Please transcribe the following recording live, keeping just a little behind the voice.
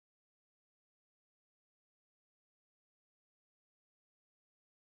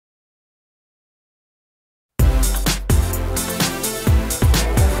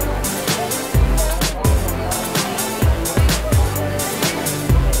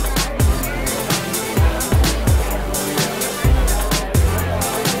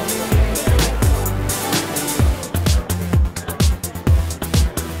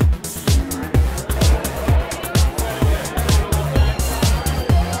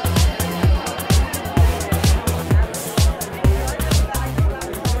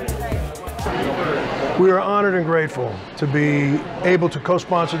We are honored and grateful to be able to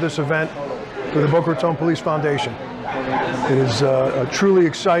co-sponsor this event with the Boca Raton Police Foundation. It is a truly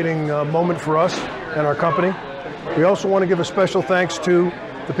exciting moment for us and our company. We also want to give a special thanks to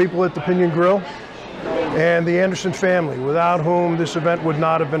the people at the Pinion Grill and the Anderson family, without whom this event would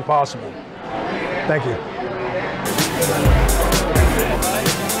not have been possible. Thank you.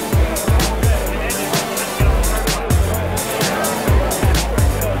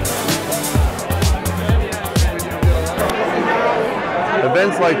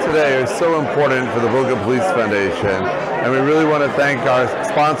 Events like today are so important for the Boca Police Foundation, and we really want to thank our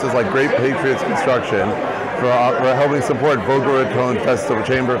sponsors like Great Patriots Construction for helping support Boca Raton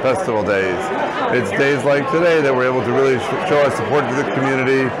Chamber Festival Days. It's days like today that we're able to really show our support to the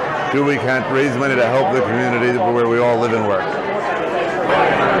community, do what we can to raise money to help the community where we all live and work.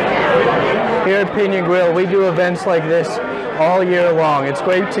 Here at Pinion Grill, we do events like this all year long. It's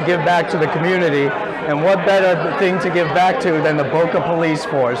great to give back to the community, and what better thing to give back to than the Boca Police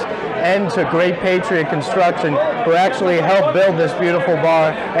Force and to Great Patriot Construction, who actually helped build this beautiful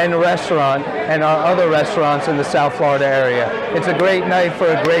bar and restaurant and our other restaurants in the South Florida area. It's a great night for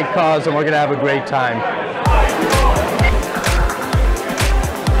a great cause, and we're going to have a great time.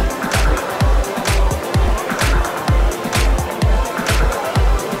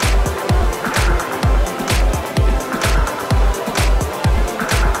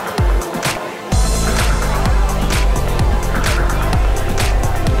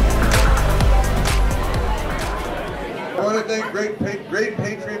 I want to thank Great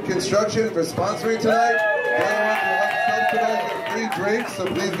Patriot Construction for sponsoring tonight. They're the ones who help subsidize the free drinks, so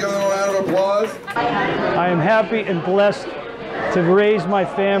please give them a round of applause. I am happy and blessed to raise my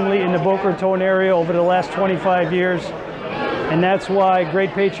family in the Boca Raton area over the last 25 years, and that's why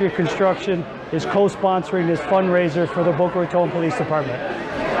Great Patriot Construction is co-sponsoring this fundraiser for the Boca Raton Police Department.